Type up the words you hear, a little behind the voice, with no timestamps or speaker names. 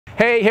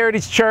Hey,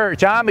 Heritage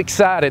Church, I'm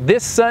excited.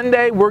 This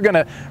Sunday, we're going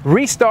to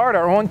restart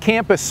our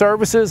on-campus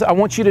services. I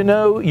want you to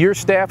know your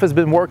staff has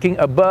been working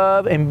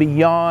above and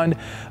beyond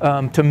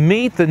to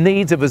meet the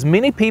needs of as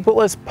many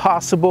people as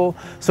possible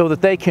so that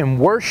they can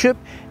worship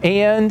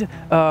and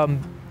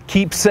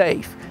keep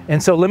safe.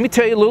 And so let me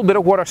tell you a little bit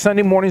of what our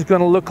Sunday morning is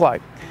going to look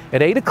like.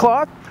 At 8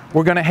 o'clock,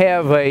 we're going to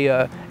have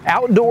a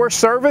outdoor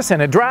service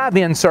and a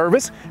drive-in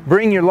service.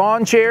 Bring your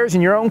lawn chairs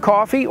and your own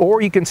coffee,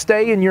 or you can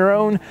stay in your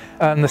own,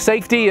 in the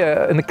safety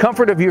and the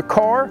comfort of your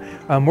car.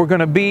 We're going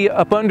to be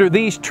up under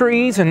these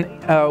trees and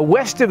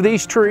west of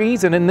these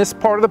trees, and in this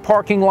part of the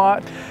parking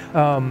lot,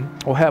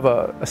 we'll have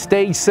a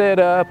stage set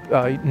up.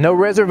 No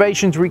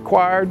reservations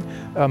required.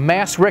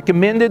 Masks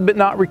recommended but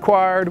not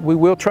required. We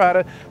will try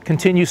to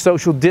continue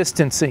social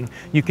distancing.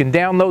 You can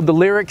download the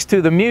lyrics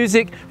to the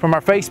music from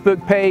our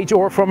Facebook page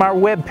or from our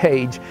web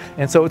page.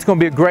 And so it's going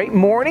to be a great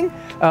morning.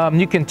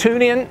 You can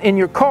tune in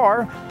your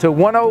car to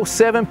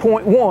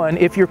 107.1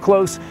 if you're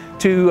close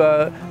to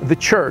the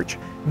church.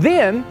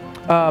 Then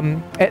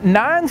at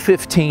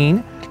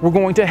 9:15, we're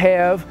going to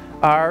have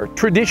our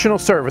traditional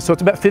service. So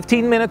it's about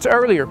 15 minutes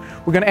earlier.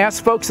 We're going to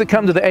ask folks that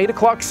come to the 8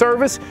 o'clock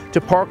service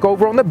to park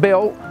over on the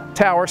bell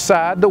tower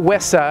side, the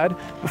west side.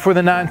 For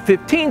the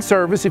 9:15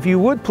 service, if you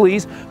would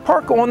please,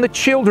 park on the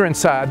children's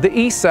side, the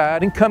east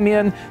side, and come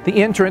in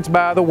the entrance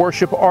by the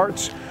worship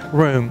arts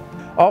room.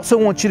 Also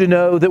want you to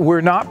know that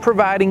we're not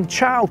providing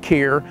child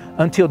care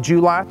until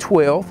July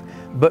 12th,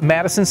 but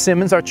Madison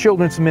Simmons, our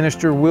children's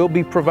minister, will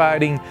be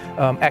providing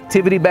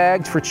activity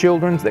bags for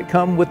children that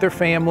come with their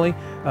family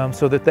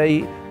so that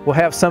they will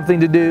have something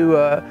to do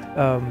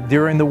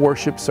during the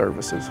worship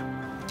services.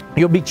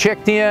 You'll be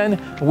checked in.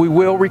 We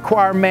will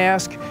require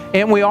masks,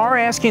 and we are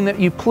asking that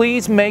you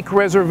please make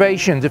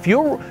reservations. If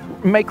you'll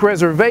make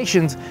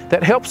reservations,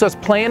 that helps us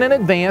plan in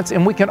advance,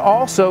 and we can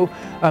also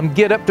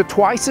get up to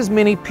twice as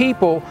many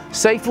people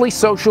safely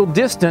social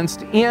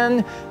distanced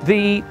in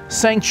the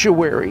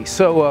sanctuary.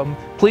 So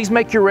please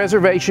make your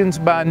reservations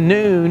by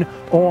noon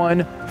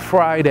on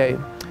Friday.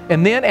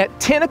 And then at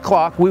 10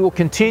 o'clock, we will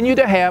continue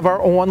to have our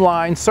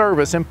online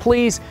service. And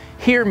please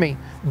hear me.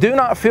 Do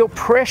not feel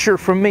pressure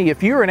from me.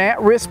 If you're an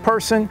at-risk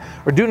person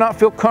or do not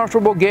feel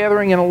comfortable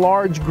gathering in a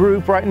large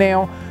group right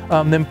now,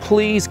 then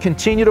please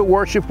continue to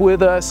worship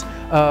with us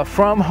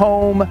from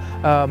home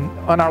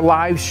on our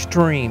live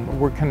stream.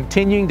 We're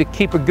continuing to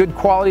keep a good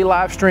quality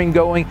live stream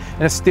going,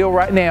 and it's still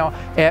right now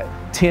at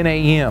 10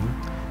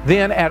 a.m.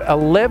 Then at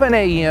 11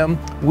 a.m.,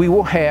 we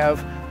will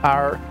have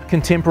our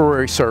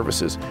contemporary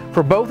services.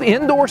 For both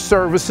indoor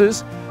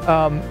services,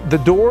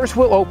 the doors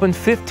will open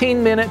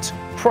 15 minutes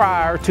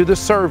prior to the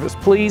service.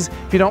 Please,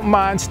 if you don't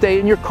mind, stay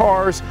in your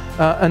cars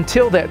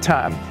until that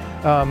time.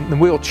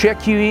 And we'll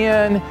check you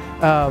in.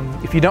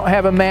 If you don't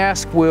have a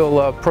mask,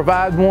 we'll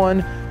provide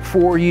one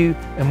for you,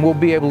 and we'll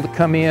be able to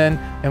come in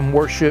and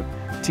worship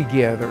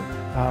together.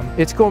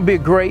 It's going to be a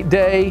great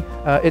day.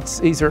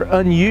 These are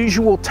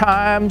unusual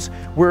times.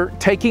 We're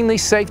taking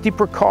these safety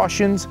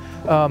precautions.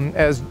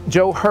 As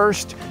Joe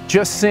Hurst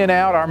just sent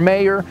out, our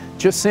mayor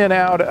just sent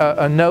out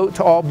a note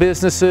to all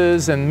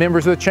businesses and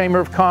members of the Chamber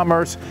of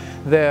Commerce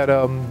that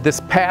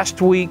this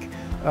past week,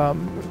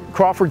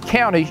 Crawford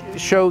County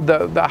showed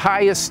the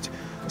highest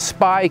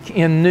spike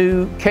in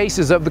new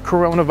cases of the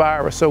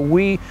coronavirus. So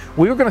we're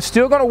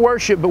still going to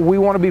worship, but we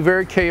want to be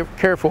very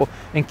careful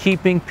in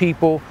keeping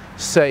people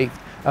safe.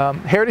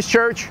 Heritage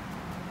Church,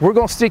 we're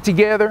going to stick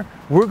together.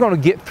 We're going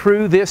to get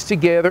through this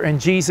together,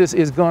 and Jesus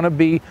is going to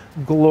be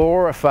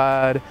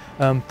glorified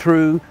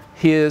through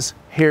His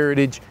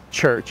Heritage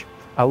Church.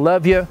 I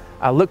love you.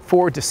 I look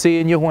forward to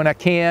seeing you when I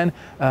can.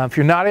 If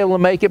you're not able to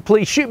make it,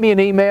 please shoot me an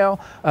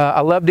email.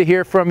 I love to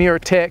hear from you or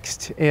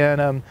text,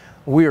 and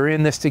we are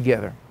in this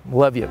together.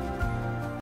 Love you.